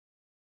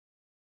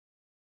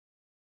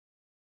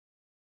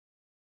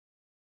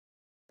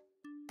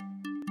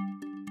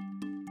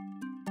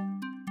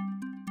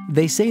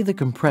They say the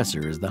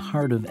compressor is the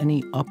heart of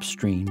any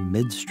upstream,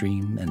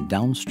 midstream, and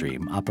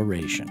downstream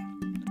operation.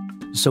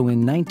 So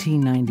in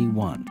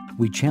 1991,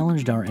 we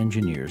challenged our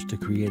engineers to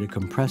create a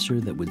compressor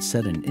that would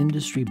set an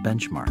industry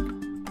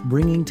benchmark,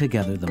 bringing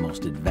together the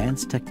most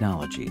advanced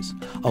technologies,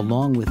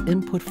 along with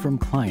input from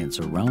clients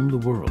around the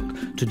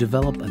world to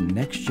develop a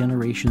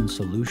next-generation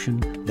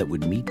solution that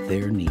would meet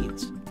their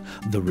needs.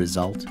 The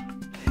result?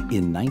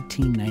 In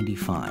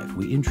 1995,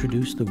 we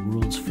introduced the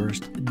world's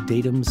first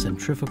DATUM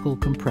centrifugal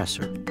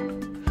compressor,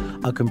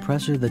 a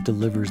compressor that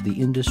delivers the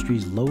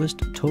industry's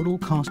lowest total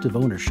cost of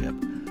ownership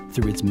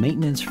through its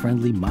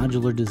maintenance-friendly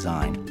modular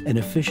design and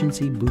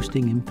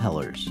efficiency-boosting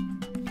impellers.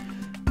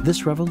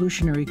 This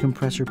revolutionary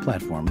compressor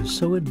platform is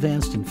so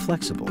advanced and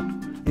flexible,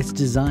 it's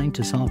designed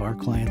to solve our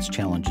clients'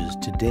 challenges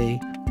today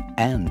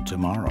and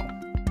tomorrow.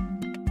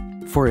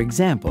 For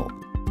example,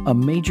 a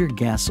major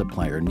gas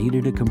supplier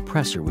needed a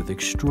compressor with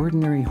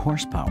extraordinary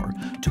horsepower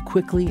to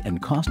quickly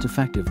and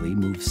cost-effectively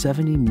move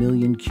 70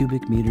 million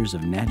cubic meters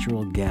of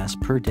natural gas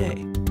per day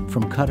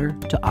from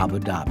Qatar to Abu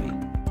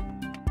Dhabi.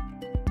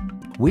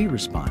 We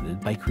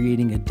responded by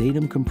creating a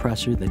DATUM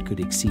compressor that could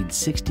exceed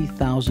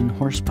 60,000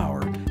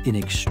 horsepower in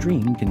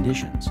extreme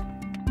conditions.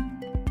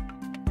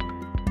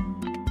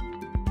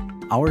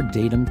 Our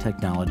DATUM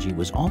technology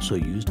was also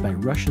used by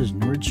Russia's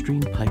Nord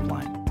Stream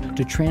pipeline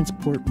to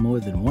transport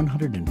more than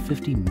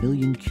 150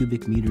 million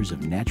cubic meters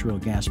of natural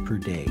gas per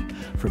day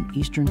from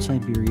eastern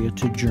Siberia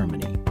to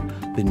Germany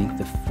beneath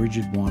the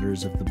frigid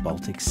waters of the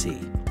Baltic Sea.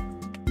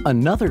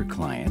 Another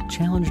client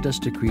challenged us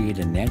to create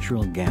a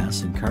natural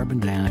gas and carbon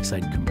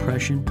dioxide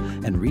compression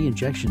and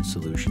reinjection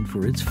solution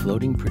for its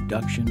floating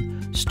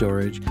production,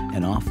 storage,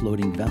 and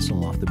offloading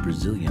vessel off the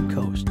Brazilian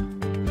coast.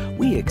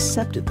 We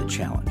accepted the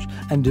challenge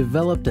and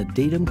developed a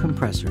DATUM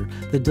compressor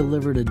that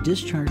delivered a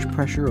discharge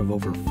pressure of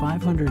over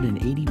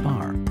 580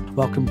 bar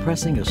while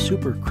compressing a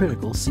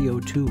supercritical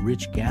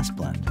CO2-rich gas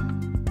blend.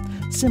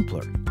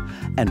 Simpler,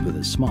 and with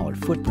a smaller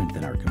footprint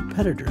than our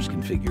competitors'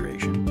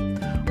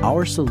 configuration,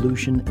 our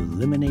solution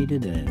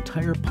eliminated an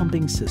entire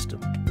pumping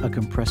system, a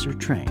compressor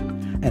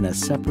train, and a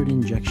separate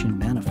injection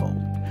manifold,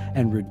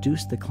 and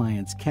reduced the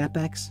client's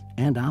CapEx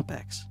and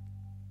OpEx.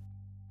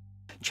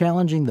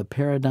 Challenging the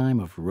paradigm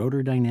of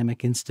rotor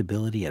dynamic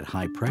instability at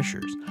high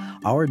pressures,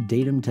 our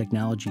DATUM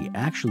technology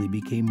actually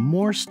became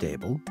more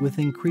stable with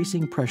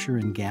increasing pressure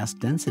and gas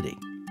density.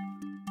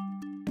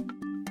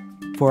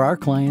 For our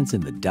clients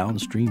in the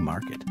downstream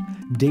market,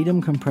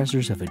 DATUM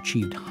compressors have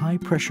achieved high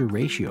pressure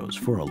ratios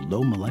for a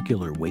low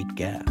molecular weight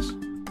gas.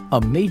 A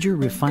major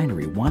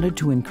refinery wanted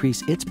to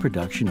increase its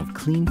production of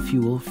clean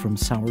fuel from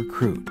sour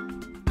crude.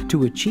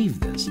 To achieve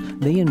this,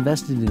 they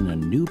invested in a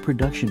new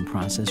production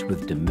process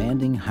with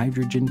demanding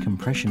hydrogen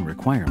compression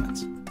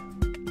requirements.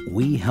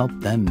 We helped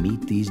them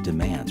meet these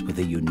demands with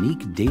a unique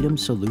DATUM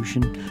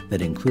solution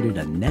that included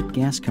a net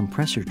gas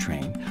compressor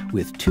train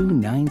with two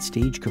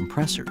 9-stage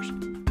compressors.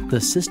 The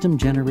system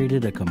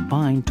generated a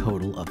combined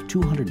total of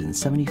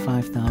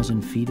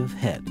 275,000 feet of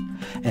head,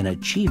 an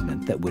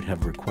achievement that would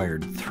have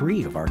required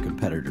 3 of our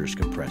competitors'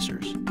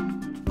 compressors.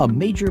 A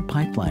major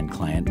pipeline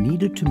client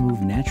needed to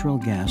move natural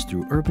gas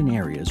through urban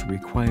areas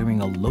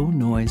requiring a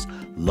low-noise,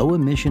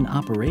 low-emission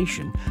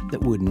operation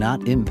that would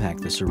not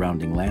impact the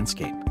surrounding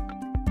landscape.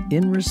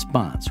 In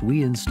response,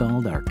 we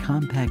installed our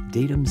compact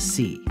DATUM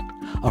C,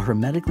 a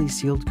hermetically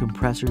sealed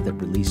compressor that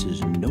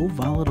releases no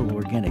volatile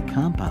organic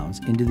compounds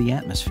into the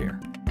atmosphere.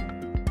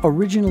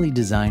 Originally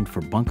designed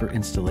for bunker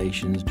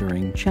installations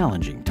during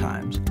challenging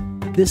times,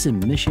 this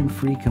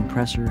emission-free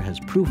compressor has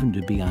proven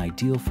to be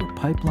ideal for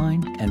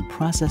pipeline and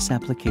process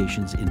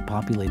applications in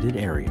populated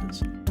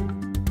areas.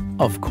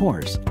 Of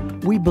course,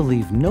 we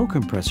believe no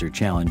compressor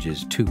challenge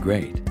is too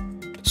great.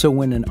 So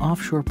when an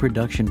offshore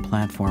production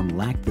platform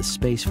lacked the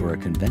space for a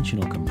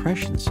conventional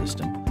compression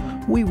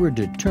system, we were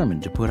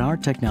determined to put our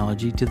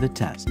technology to the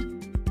test.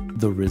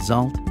 The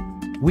result?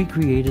 We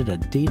created a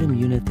DATUM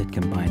unit that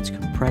combines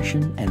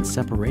compression and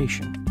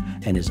separation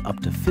and is up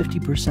to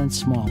 50%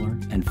 smaller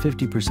and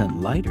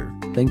 50% lighter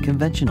than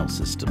conventional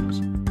systems.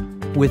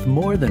 With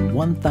more than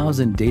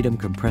 1,000 DATUM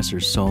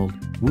compressors sold,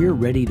 we're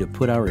ready to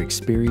put our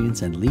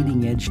experience and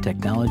leading-edge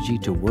technology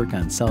to work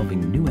on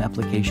solving new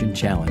application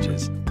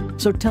challenges.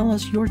 So tell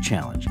us your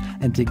challenge,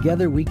 and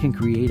together we can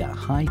create a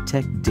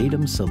high-tech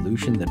DATUM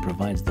solution that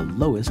provides the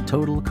lowest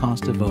total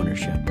cost of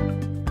ownership.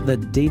 The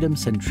DATUM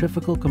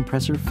centrifugal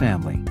compressor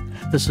family,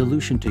 the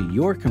solution to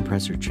your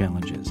compressor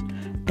challenges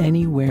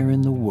anywhere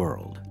in the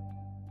world.